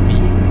concern for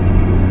me.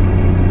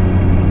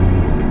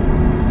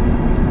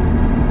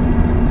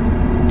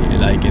 Really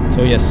like it.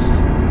 So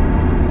yes,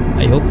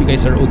 I hope you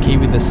guys are okay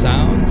with the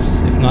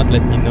sounds. If not,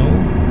 let me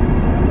know.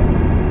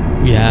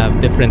 We have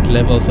different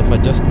levels of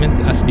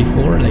adjustment as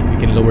before, like we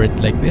can lower it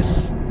like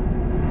this,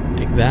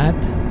 like that.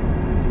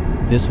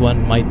 This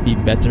one might be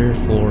better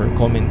for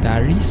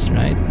commentaries,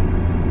 right?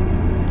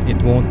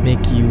 It won't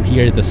make you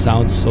hear the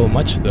sounds so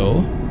much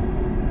though.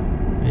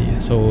 Yeah,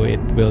 so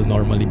it will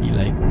normally be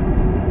like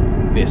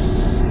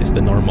this is the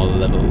normal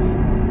level.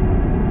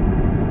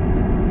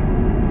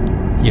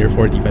 Here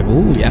 45.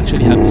 Oh, we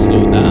actually have to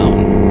slow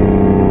down.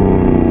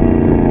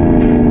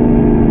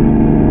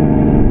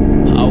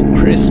 How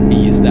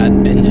crispy is that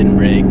engine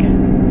brake?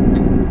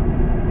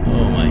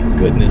 Oh my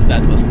goodness,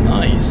 that was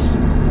nice.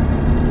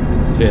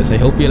 So yes, I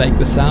hope you like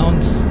the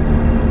sounds,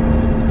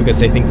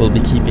 because I think we'll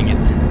be keeping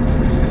it.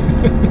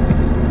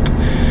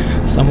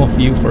 Some of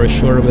you for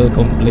sure will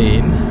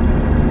complain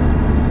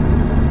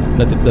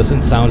that it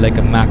doesn't sound like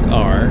a Mack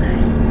R.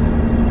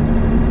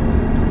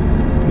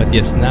 But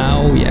yes,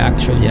 now we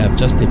actually have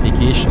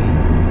justification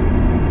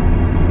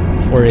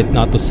for it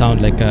not to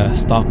sound like a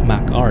stock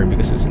Mack R,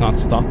 because it's not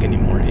stock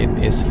anymore. It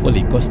is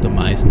fully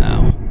customized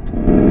now.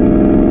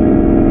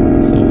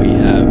 So we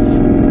have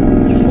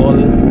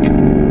full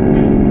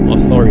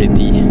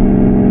authority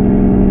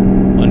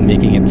on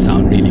making it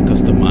sound really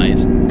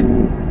customized.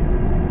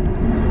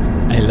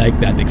 I like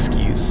that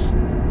excuse.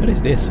 What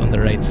is this on the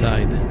right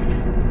side?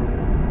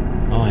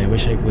 Oh, I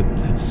wish I would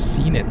have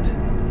seen it.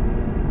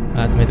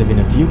 That might have been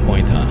a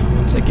viewpoint, huh?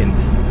 1 second.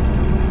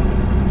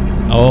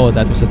 Oh,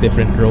 that was a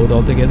different road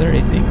altogether,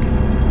 I think.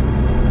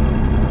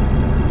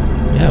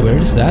 Yeah, where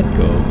does that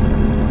go?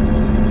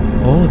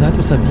 Oh, that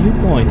was a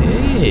viewpoint.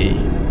 Hey!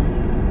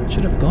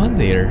 Should have gone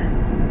there.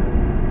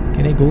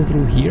 Can I go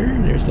through here?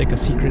 There's like a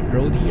secret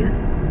road here.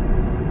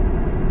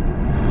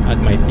 That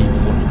might be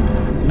for...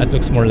 That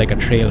looks more like a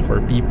trail for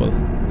people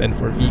than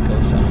for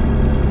vehicles, huh?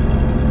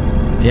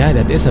 Yeah,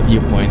 that is a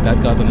viewpoint.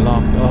 That got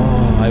unlocked.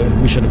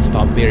 Oh, we should have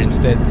stopped there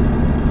instead.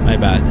 My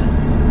bad.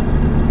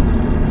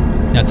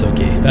 That's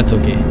okay. That's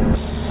okay.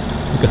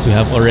 Because we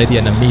have already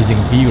an amazing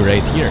view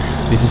right here.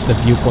 This is the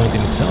viewpoint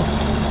in itself.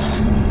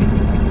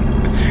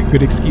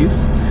 Good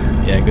excuse?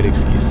 Yeah, good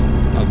excuse.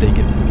 I'll take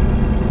it.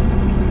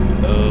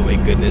 Oh my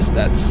goodness,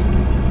 that's...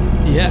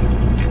 Yeah.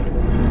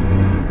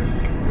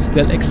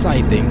 Still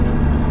exciting.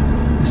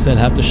 You still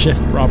have to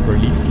shift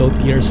properly, float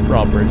gears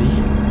properly.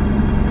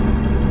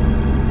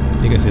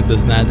 Because it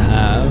does not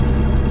have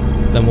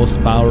the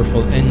most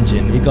powerful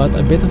engine. We got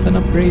a bit of an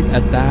upgrade, a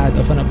tad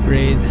of an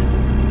upgrade,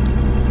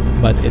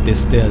 but it is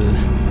still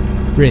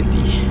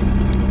pretty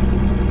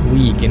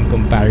weak in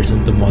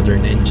comparison to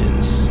modern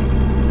engines.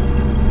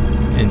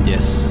 And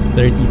yes,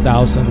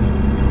 30,000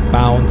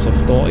 pounds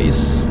of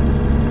toys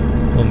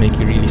will make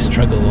you really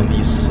struggle on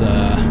these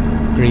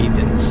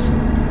gradients.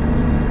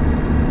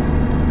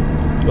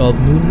 12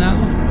 noon now.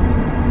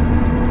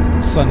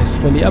 Sun is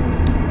fully up.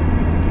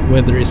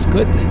 Weather is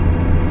good.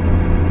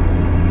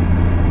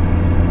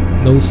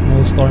 No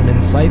snowstorm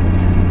in sight.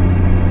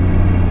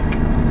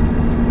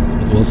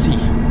 But we'll see.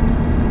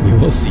 We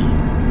will see.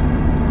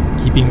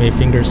 Keeping my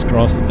fingers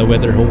crossed that the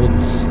weather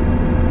holds.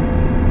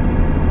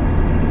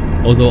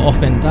 Although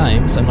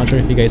oftentimes, I'm not sure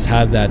if you guys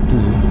have that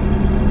too.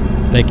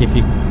 Like if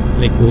you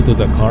like go to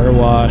the car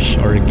wash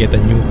or get a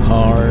new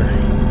car,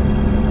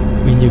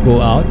 when you go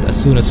out, as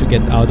soon as you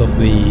get out of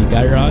the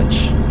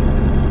garage,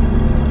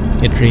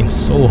 it rains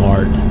so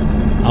hard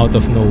out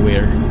of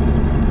nowhere.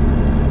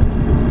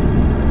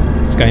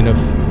 It's kind of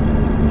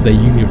the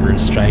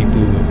universe trying to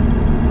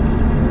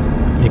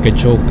make a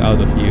joke out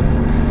of you.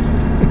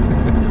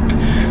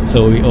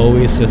 So we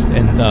always just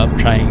end up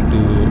trying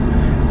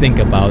to think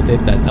about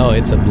it that, oh,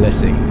 it's a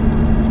blessing.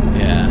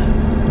 Yeah,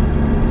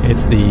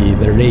 it's the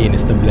rain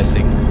is the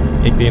blessing.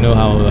 Like, you know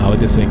how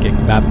this like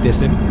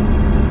baptism,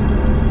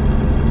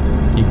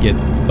 you get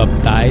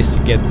baptized,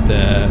 you get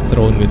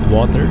thrown with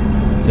water.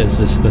 So it's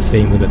just the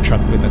same with a truck,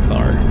 with a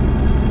car.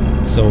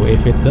 So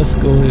if it does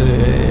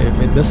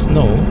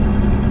snow,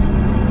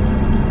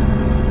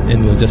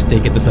 then we'll just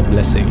take it as a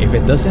blessing. If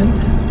it doesn't,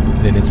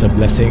 then it's a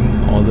blessing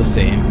all the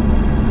same.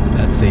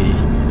 That's a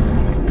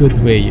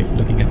good way of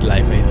looking at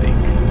life, I think.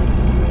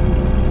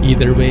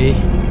 Either way,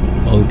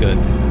 all good.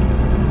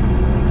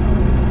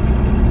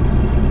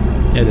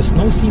 Yeah, the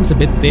snow seems a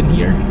bit thin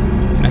here.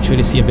 You can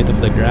actually see a bit of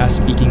the grass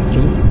peeking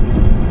through.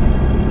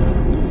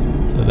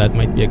 So that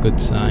might be a good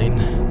sign.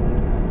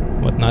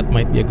 What not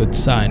might be a good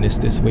sign is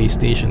this way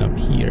station up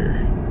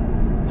here.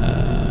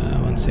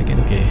 1 second,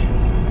 okay.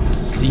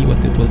 See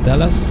what it will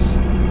tell us.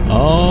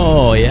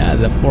 Oh yeah,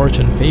 the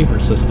fortune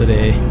favors us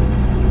today.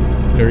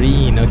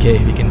 Green, okay,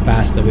 we can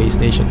pass the way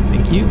station.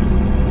 Thank you.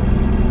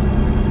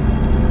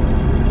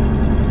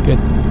 Good.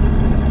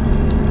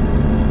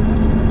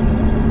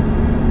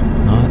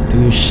 Not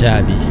too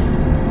shabby.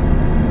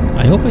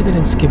 I hope I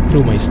didn't skip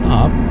through my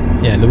stop.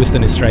 Yeah,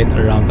 Lewiston is right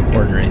around the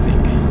corner, I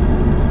think.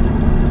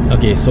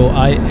 Okay, so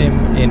I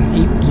am in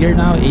 8th gear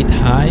now, 8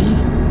 high.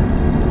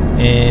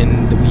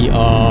 And we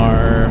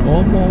are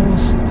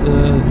almost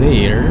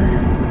there.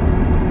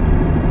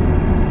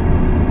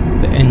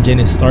 The engine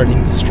is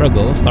starting to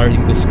struggle,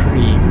 starting to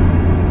scream.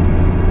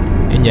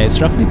 And yeah, it's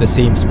roughly the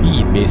same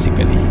speed,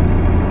 basically.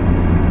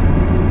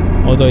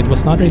 Although it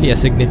was not really a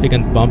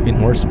significant bump in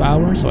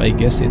horsepower, so I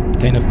guess it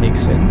kind of makes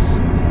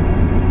sense.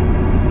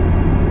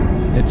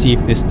 Let's see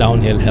if this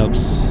downhill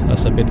helps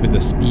us a bit with the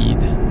speed.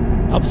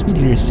 Top speed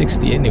here is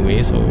 60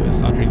 anyway, so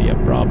it's not really a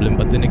problem.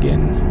 But then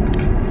again,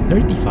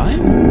 35?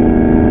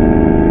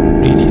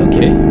 Really?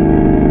 Okay.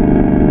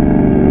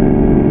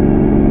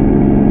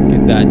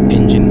 Get that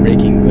engine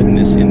braking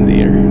goodness in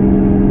there.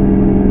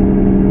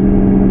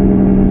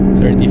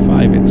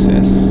 35 it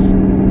says.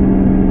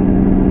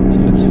 So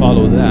let's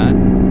follow that.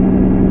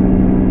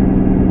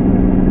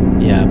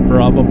 Yeah,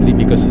 probably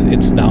because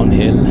it's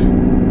downhill.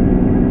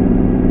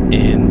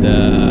 And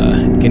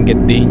it can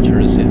get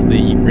dangerous if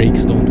the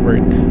brakes don't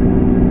work.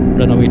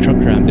 Runaway truck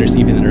ramp. There's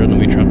even a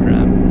runaway truck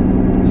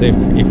ramp. So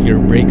if your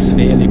brakes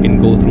fail, you can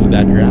go through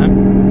that ramp.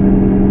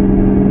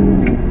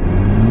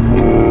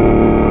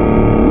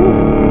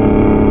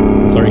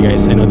 Sorry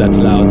guys, I know that's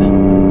loud,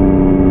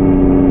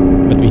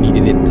 but we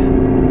needed it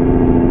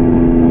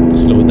to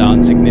slow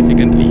down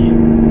significantly.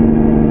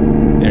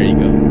 There you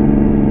go.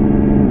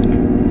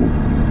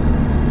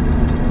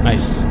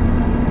 Nice.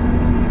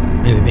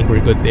 And I think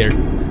we're good there.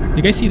 Do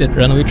you guys see that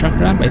runaway truck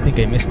ramp? I think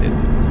I missed it.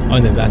 Oh,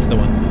 no, that's the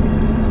one.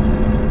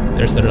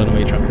 There's the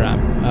runaway truck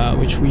ramp,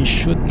 which we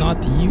should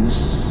not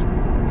use.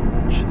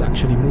 Should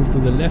actually move to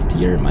the left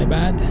here, my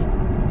bad.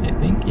 I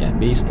think, yeah,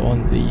 based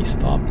on the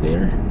stop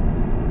there.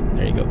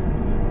 There you go.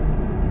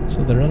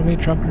 So the runaway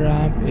truck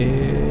ramp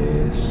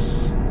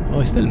is... Oh,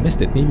 I still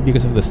missed it, maybe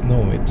because of the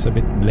snow. It's a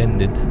bit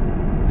blended.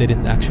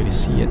 Didn't actually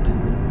see it.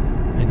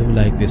 I do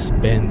like this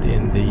bend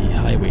in the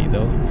highway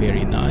though.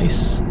 Very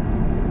nice.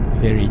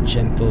 Very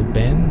gentle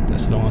bend,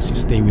 as long as you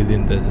stay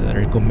within the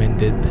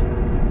recommended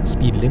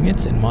speed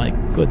limits. And my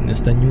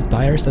goodness, the new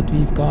tires that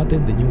we've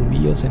gotten, the new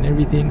wheels and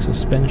everything,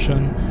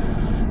 suspension,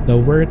 the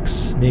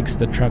works, makes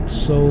the truck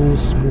so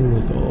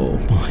smooth. Oh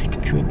my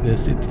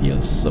goodness, it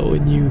feels so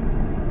new.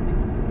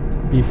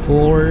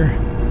 Before,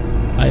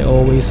 I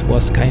always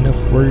was kind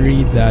of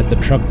worried that the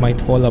truck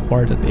might fall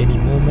apart at any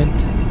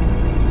moment.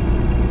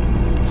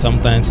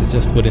 Sometimes it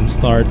just wouldn't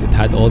start. It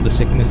had all the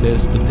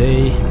sicknesses.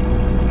 Today,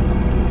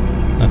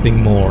 nothing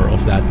more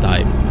of that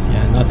type.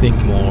 Yeah, nothing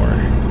more.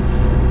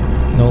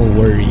 No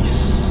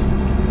worries.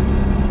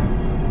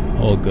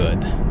 All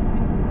good.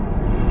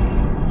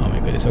 Oh my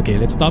goodness. Okay,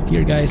 let's stop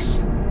here, guys.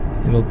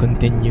 And we'll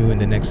continue in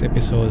the next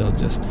episode. I'll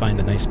just find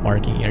a nice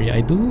parking area.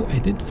 I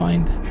did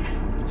find...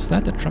 Was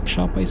that the truck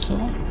shop I saw?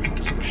 Not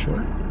so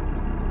sure.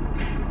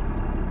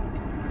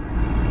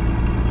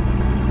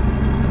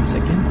 1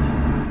 second.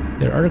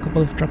 There are a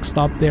couple of trucks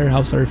stopped there.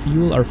 How's our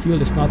fuel? Our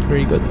fuel is not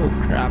very good. Oh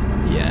crap.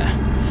 Yeah.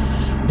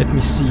 Let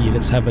me see.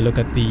 Let's have a look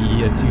at the...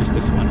 Let's use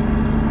this one.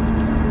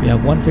 We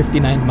have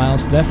 159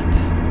 miles left.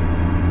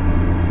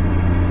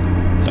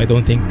 So I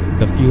don't think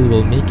the fuel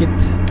will make it.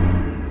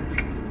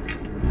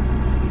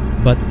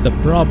 But the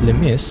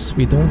problem is,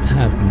 we don't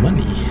have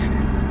money.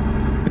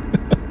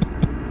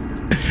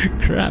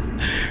 Crap.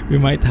 We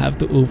might have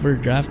to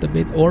overdraft a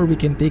bit, or we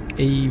can take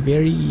a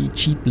very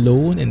cheap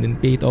loan and then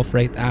pay it off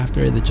right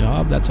after the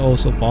job. That's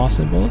also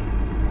possible.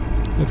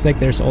 Looks like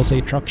there's also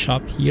a truck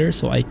shop here,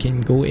 so I can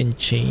go and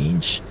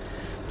change.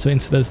 So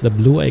instead of the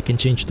blue, I can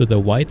change to the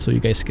white, so you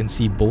guys can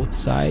see both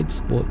sides,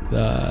 both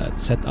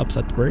setups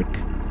at work.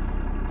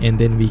 And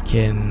then we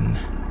can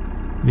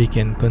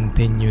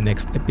continue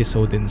next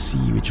episode and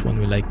see which one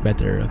we like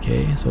better.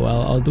 Okay, so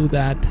I'll do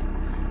that.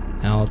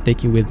 I'll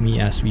take you with me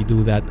as we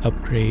do that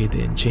upgrade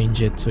and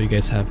change it, so you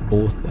guys have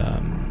both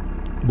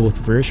both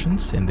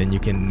versions, and then you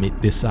can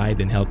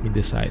decide and help me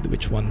decide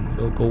which one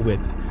we'll go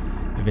with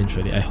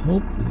eventually. I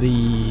hope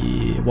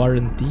the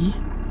warranty,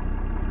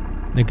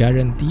 the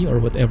guarantee, or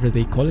whatever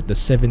they call it, the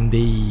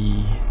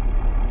 7-day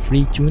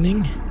free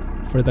tuning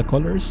for the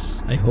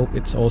colors, I hope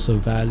it's also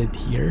valid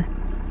here.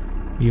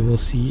 We will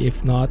see.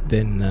 If not,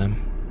 then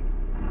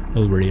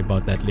we'll worry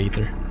about that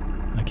later.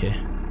 Okay,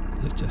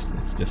 let's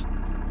just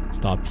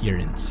stop here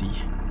and see.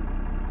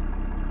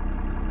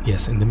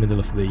 Yes, in the middle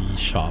of the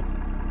shop.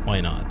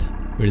 Why not?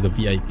 We're the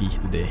VIP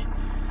today.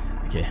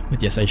 Okay,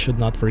 but yes, I should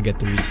not forget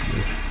to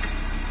refuel.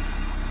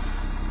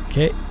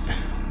 Okay,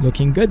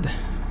 looking good.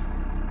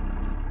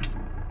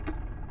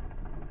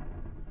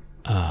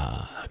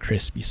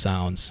 Crispy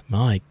sounds.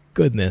 My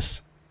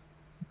goodness.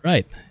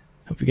 Right.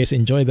 Hope you guys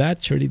enjoyed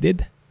that. Surely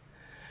did.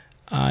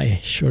 I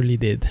surely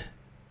did.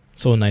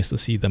 So nice to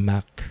see the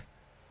Mack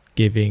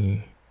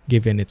given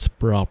its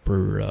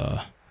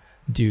proper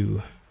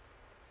due.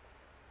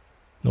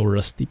 No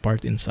rusty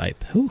part in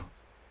sight. Whew.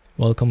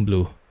 Welcome,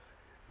 Blue.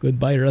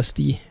 Goodbye,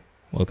 Rusty.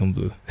 Welcome,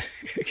 Blue.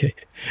 Okay.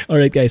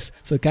 Alright, guys.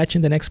 So catch you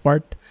in the next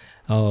part.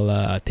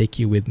 I'll take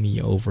you with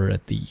me over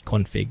at the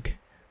config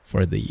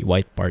for the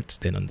white parts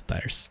then on the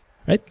tires.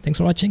 Right. Thanks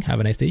for watching. Have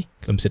a nice day.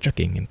 Clumsy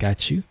Trucking, and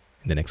catch you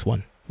in the next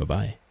one.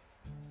 Bye-bye.